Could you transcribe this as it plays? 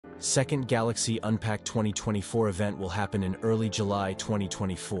second Galaxy Unpacked 2024 event will happen in early July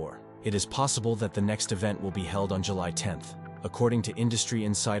 2024. It is possible that the next event will be held on July 10th. According to industry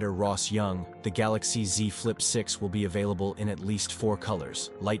insider Ross Young, the Galaxy Z Flip 6 will be available in at least 4 colors: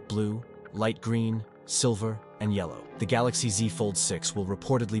 light blue, light green, silver, and yellow. The Galaxy Z Fold 6 will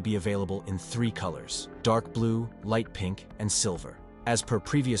reportedly be available in 3 colors: dark blue, light pink, and silver. As per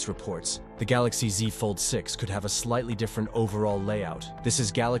previous reports, the Galaxy Z Fold 6 could have a slightly different overall layout. This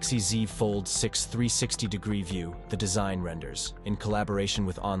is Galaxy Z Fold 6 360-degree view. The design renders, in collaboration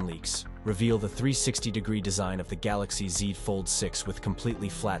with OnLeaks, reveal the 360-degree design of the Galaxy Z Fold 6 with completely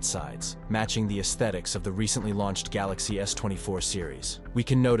flat sides, matching the aesthetics of the recently launched Galaxy S24 series. We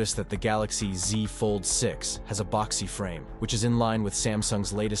can notice that the Galaxy Z Fold 6 has a boxy frame, which is in line with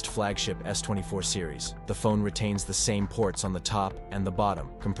Samsung's latest flagship S24 series. The phone retains the same ports on the top and the bottom,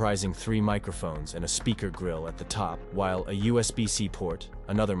 comprising 3 microphones and a speaker grill at the top, while a USB-C port,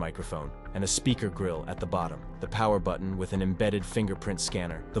 another microphone, and a speaker grill at the bottom, the power button with an embedded fingerprint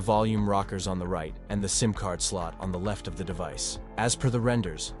scanner, the volume rockers on the right, and the SIM card slot on the left of the device. As per the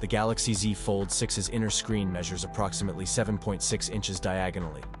renders, the Galaxy Z Fold 6's inner screen measures approximately 7.6 inches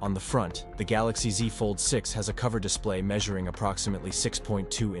diagonally. On the front, the Galaxy Z Fold 6 has a cover display measuring approximately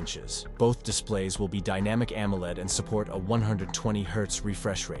 6.2 inches. Both displays will be dynamic AMOLED and support a 120 Hz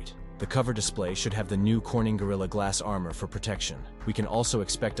refresh rate. The cover display should have the new Corning Gorilla Glass armor for protection. We can also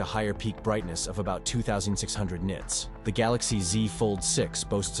expect a higher peak brightness of about 2600 nits. The Galaxy Z Fold 6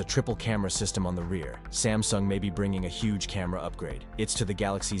 boasts a triple camera system on the rear. Samsung may be bringing a huge camera upgrade. It's to the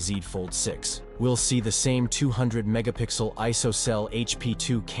Galaxy Z Fold 6. We'll see the same 200-megapixel ISOCELL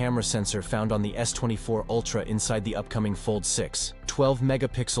HP2 camera sensor found on the S24 Ultra inside the upcoming Fold 6.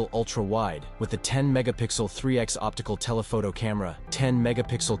 12-megapixel ultra-wide, with a 10-megapixel 3x optical telephoto camera,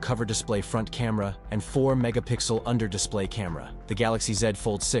 10-megapixel cover display front camera, and 4-megapixel under-display camera. The Galaxy Z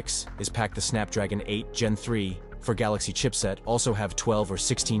Fold 6 is packed the Snapdragon 8 Gen 3 for Galaxy chipset, also have 12 or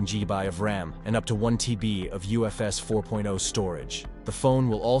 16 GB of RAM and up to 1 TB of UFS 4.0 storage. The phone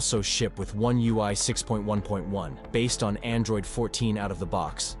will also ship with One UI 6.1.1, based on Android 14 out of the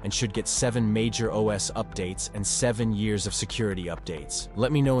box, and should get 7 major OS updates and 7 years of security updates.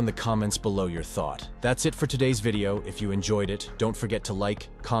 Let me know in the comments below your thought. That's it for today's video. If you enjoyed it, don't forget to like,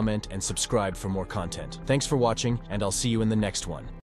 comment, and subscribe for more content. Thanks for watching, and I'll see you in the next one.